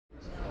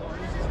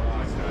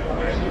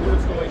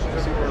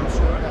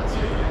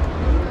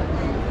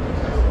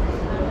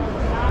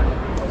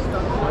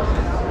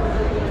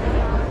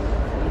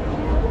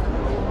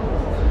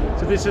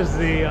this is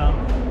the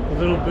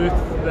little booth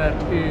that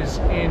is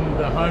in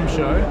the home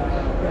show.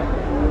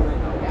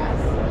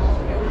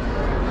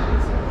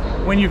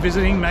 When you're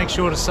visiting, make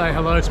sure to say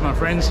hello to my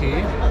friends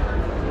here.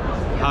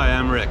 Hi,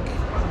 I'm Rick.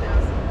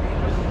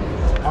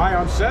 Hi,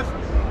 I'm Seth.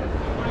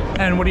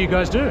 And what do you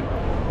guys do?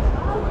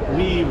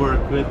 We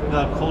work with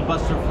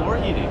Coldbuster floor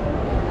heating.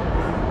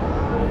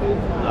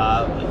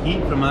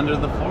 Heat from under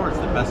the floor is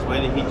the best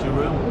way to heat your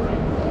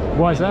room.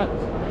 Why is that?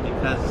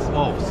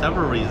 Because,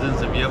 several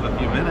reasons if you have a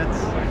few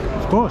minutes.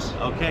 Of course.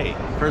 Okay,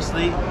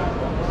 firstly,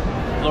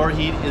 floor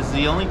heat is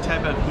the only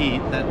type of heat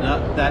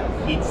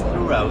that heats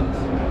throughout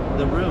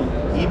the room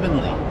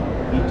evenly.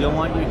 You don't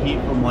want your heat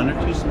from one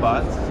or two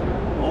spots,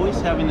 always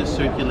having to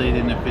circulate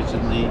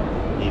inefficiently,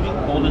 leaving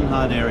cold and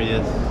hot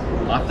areas,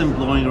 often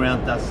blowing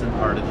around dust and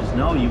particles.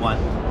 No, you want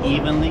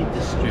evenly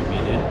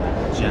distributed,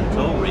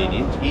 gentle,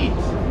 radiant heat.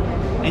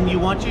 And you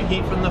want your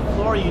heat from the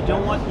floor. You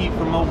don't want heat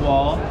from a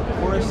wall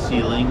or a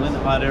ceiling when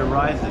hot air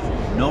rises.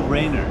 No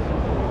brainer.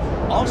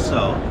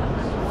 Also,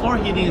 floor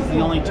heating is the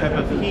only type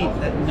of heat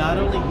that not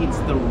only heats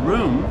the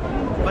room,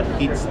 but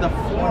heats the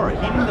floor.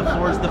 Heating the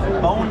floor is the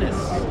bonus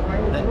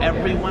that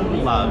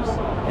everyone loves,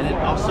 and it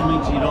also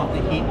means you don't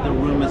have to heat the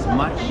room as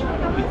much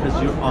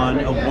because you're on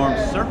a warm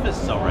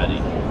surface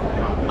already.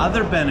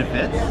 Other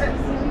benefits,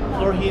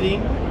 floor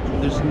heating,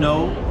 there's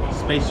no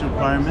space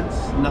requirements,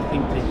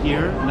 nothing to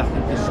hear,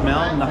 nothing to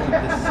smell, nothing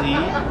to see,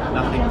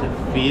 nothing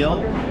to feel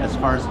as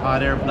far as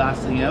hot air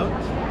blasting out.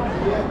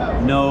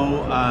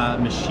 No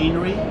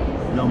machinery,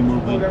 no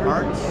moving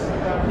parts,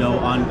 no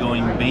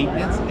ongoing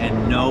maintenance,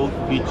 and no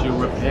future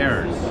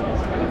repairs.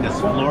 Because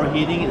floor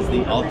heating is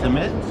the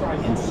ultimate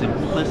in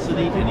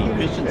simplicity and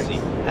efficiency.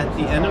 At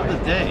the end of the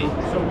day,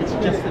 it's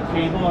just a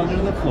cable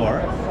under the floor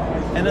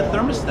and a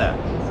thermostat.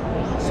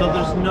 So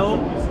there's no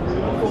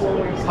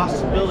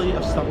possibility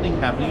of something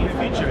happening in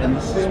the future, and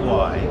this is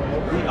why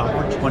we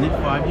offer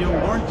 25-year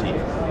warranty.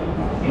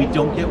 We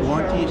don't get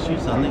warranty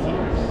issues on the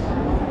heaters.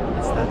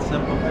 It's that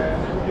simple.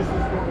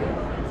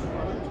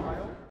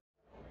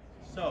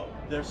 So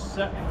there's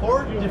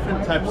 4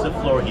 different types of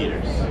floor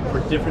heaters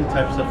for different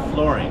types of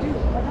flooring.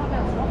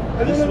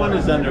 This one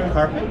is under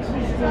carpet,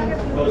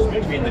 goes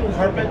between the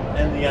carpet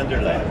and the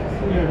underlay.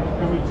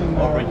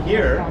 Over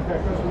here,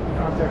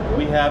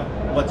 we have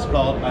what's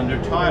called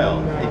under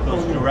tile. It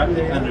goes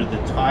directly under the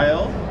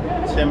tile,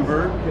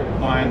 timber,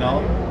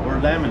 vinyl, or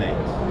laminate.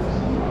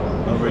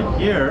 Over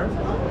here,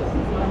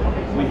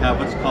 we have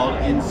what's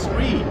called in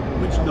screed,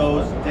 which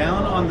goes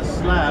down on the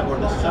slab or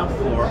the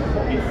subfloor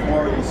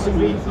before the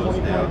screed goes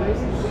down.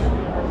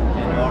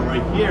 And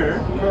over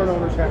here,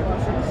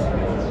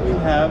 we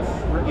have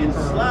in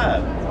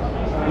slab,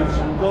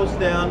 which goes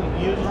down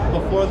usually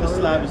before the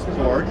slab is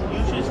poured.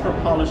 Usually it's for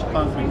polished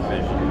concrete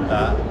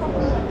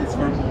it's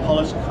for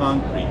polished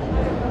concrete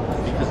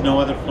because no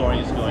other flooring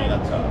is going on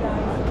top.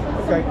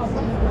 Okay.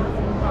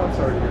 I'm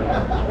sorry to hear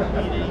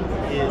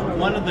that.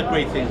 One of the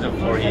great things of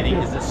floor heating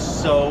is it's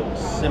so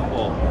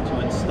simple to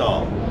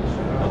install.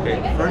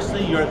 Okay,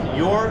 firstly,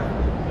 your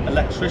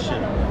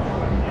electrician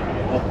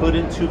will put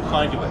in 2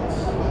 conduits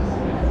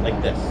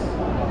like this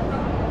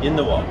in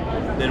the wall.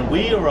 Then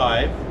we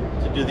arrive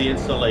to do the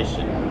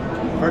installation.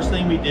 First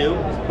thing we do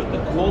is put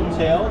the cold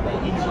tail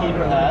that each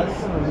heater has,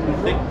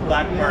 the thick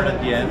black part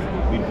at the end.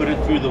 We put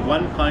it through the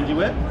one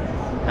conduit,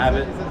 have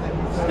it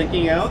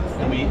sticking out,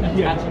 and we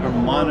attach our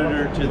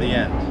monitor to the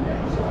end.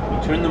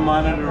 We turn the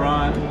monitor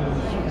on,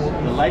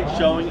 the light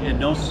showing, and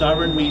no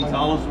siren means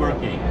all is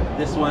working.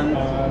 This one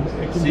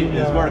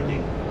is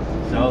working.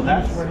 So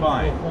that's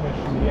fine.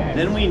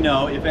 Then we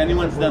know if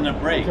anyone's done a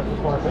break,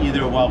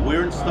 either while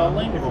we're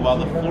installing or while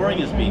the flooring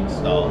is being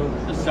installed,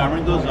 the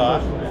siren goes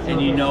off and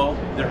you know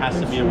there has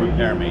to be a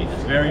repair made.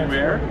 It's very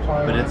rare,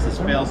 but it's a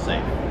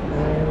fail-safe.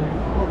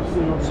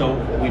 So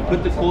we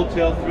put the cold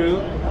tail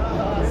through,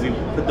 we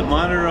put the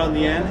monitor on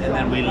the end, and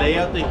then we lay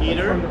out the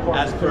heater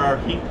as per our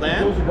heat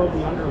plan.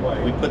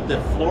 We put the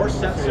floor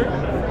sensor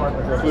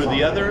through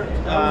the other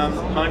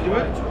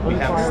conduit. We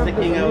have it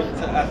sticking out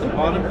at the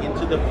bottom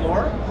into the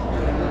floor,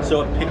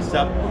 so it picks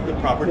up the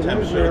proper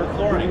temperature of the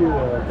flooring.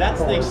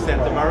 That's the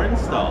extent of our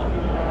install.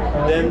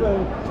 Then,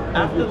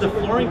 after the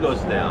flooring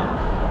goes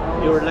down,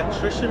 your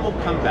electrician will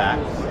come back,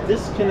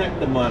 disconnect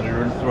the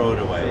monitor and throw it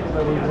away.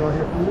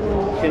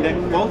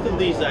 Connect both of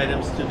these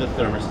items to the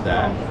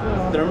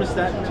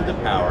thermostat to the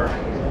power,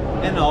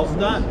 and all's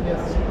done.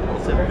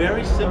 It's a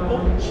very simple,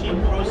 cheap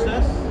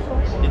process.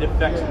 It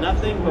affects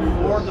nothing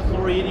before the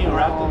floor heating or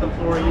after the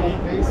floor heating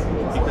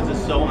because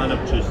it's so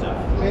unobtrusive.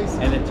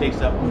 And it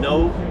takes up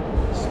no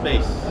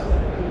space.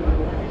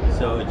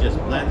 So it just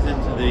blends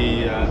into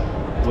the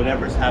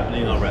whatever's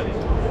happening already.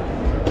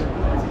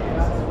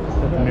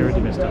 Mirror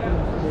demister.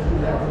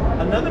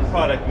 Another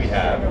product we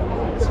have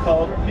is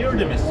called mirror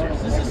demisters.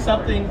 This is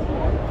something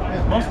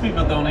most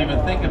people don't even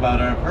think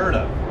about or have heard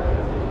of.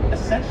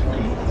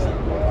 Essentially, it's a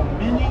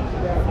mini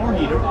floor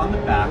heater on the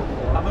back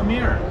of a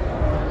mirror.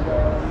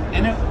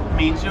 And it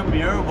means your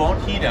mirror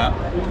won't heat up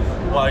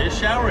while you're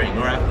showering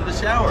or after the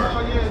shower.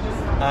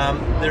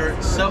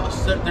 They're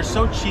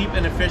so cheap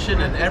and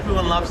efficient, and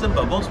everyone loves them,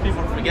 but most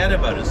people forget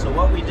about it. So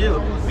what we do,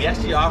 we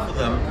actually offer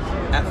them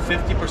at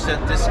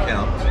 50%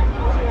 discount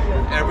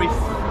every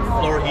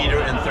floor heater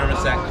and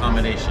thermostat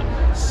combination.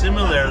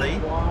 Similarly,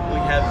 we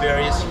have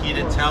various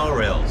heated towel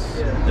rails.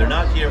 They're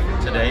not here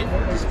for today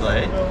for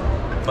display,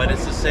 but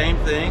it's the same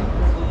thing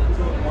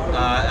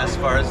as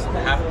far as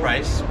half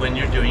price when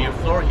you're doing your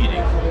floor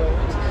heating.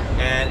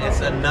 And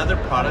it's another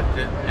product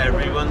that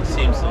everyone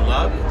seems to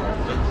love,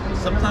 but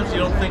sometimes you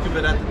don't think of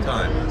it at the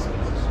time.